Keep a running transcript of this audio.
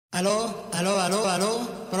Aló, aló, aló, aló,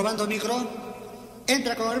 probando micro.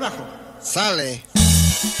 Entra con el bajo. Sale.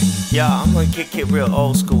 Yeah, I'm gonna kick it real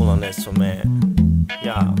old school on this one, man.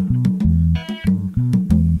 Yeah.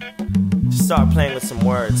 Just start playing with some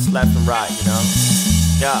words, left and right, you know?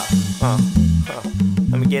 Yeah,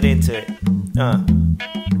 let me get into it.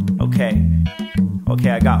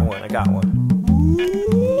 Okay, I got one.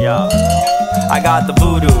 Yeah. I got the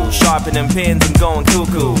voodoo, sharpening pins and going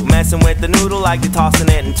cuckoo. Messing with the noodle like you're tossing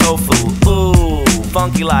it in tofu. Ooh,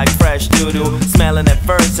 funky like fresh doo-doo. Smelling at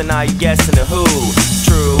first and now you're guessing the who.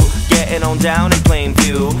 True, getting on down in plain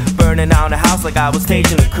view. Burning down the house like I was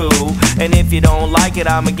staging a coup. And if you don't like it,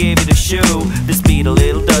 I'ma give you the shoe. This beat a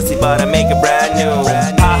little dusty, but I make it brand new.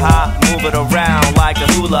 Haha, move it around like a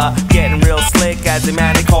hula. Getting real slick as a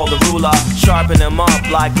man they call the ruler. Sharpen them up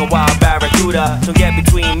like a wild barracuda. Don't get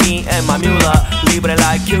between me and my mula. Libre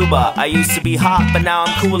like Cuba. I used to be hot, but now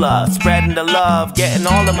I'm cooler. Spreading the love, getting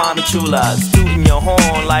all the mommy chulas. Tooting your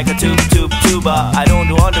horn like a tuba. I don't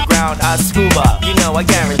do underground, I scuba. You know I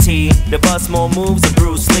guarantee the bust more moves than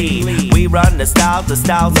Bruce Lee. We run the styles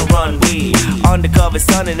will run we. Undercover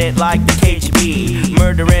stunning it like the KGB.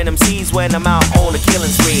 Murdering MCs when I'm out on a killing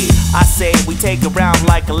spree. I say we take around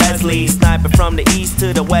like a Leslie. Sniping from the east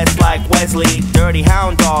to the west like Wesley. Dirty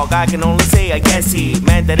hound dog, I can only say I guess he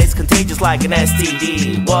meant that it's contagious like an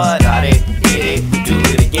STD. What? Got it, hit it, we do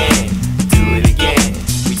it again. Do it again,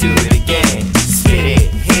 we do it again. Spit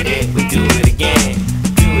it, hit it, we do it again.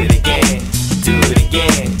 Do it again, do it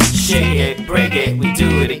again. Shake it, break it, we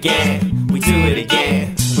do it again. We do it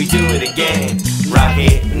again, we do it again. Rock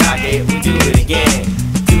it, knock it, we do it again.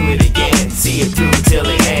 Do it again, see it through till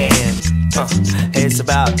the end. It's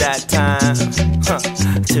about that time,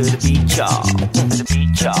 to the beat, y'all.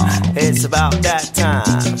 It's about that time,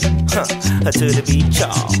 to the beat,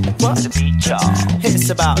 y'all. What? To the beat, y'all. It's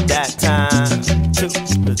about that time, to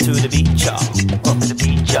the beat, y'all. To the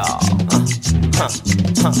beat, y'all.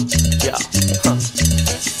 Yeah.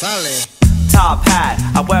 Sale. Top hat,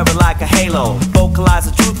 I wear it like a halo. Vocalize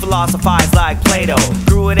the truth, philosophize like Plato.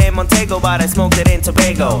 Grew it in Montego, but I smoked it in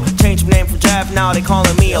Tobago. Changed my name from Jeff, now they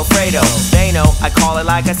calling me Alfredo. They know, I call it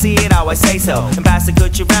like I see it, how I say so. And pass the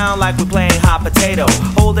Gucci round like we're playing hot potato.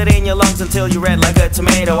 Hold it in your lungs until you're red like a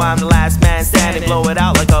tomato. I'm the last man standing, blow it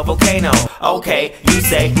out like a volcano. Okay, you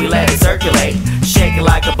say, we let it circulate. Shake it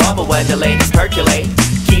like a bubble when the ladies percolate.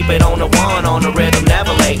 Keep it on the one, on the rhythm,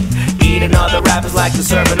 never late. Eating other rappers like they're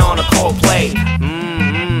serving on a cold plate.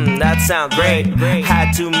 That sound great.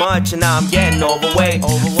 Had too much and now I'm getting overweight.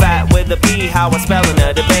 Fat with a P, how I spell in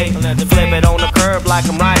a debate. Flip it on the curb like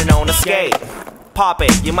I'm riding on a skate. Pop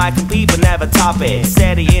it, you might compete but never top it.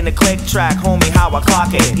 Steady in the click track, homie, how I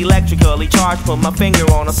clock it. Electrically charged, put my finger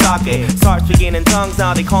on a socket. Start speaking in tongues,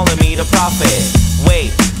 now they calling me the prophet.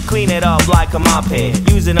 Wait, clean it up like a mop it.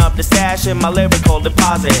 Using up the stash in my lyrical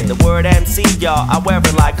deposit. The word MC, y'all, I wear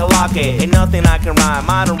it like a locket. Ain't nothing I can rhyme,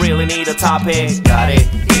 I don't really need a topic. Got it,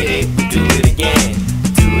 hit it, we do it again.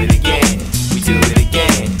 Do it again, we do it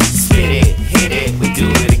again. Spit it, hit it, we do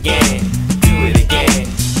it again. Do it again,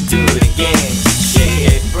 do it again.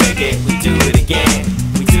 Shake it, break it, we do it again.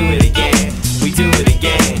 We do it again, we do it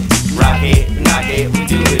again. Rock it, knock it, we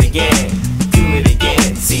do it again. Do it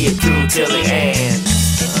again, see it through till the end.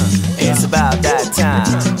 It's about that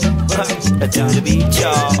time, to the beat,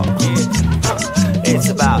 y'all. It's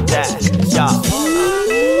about that, y'all.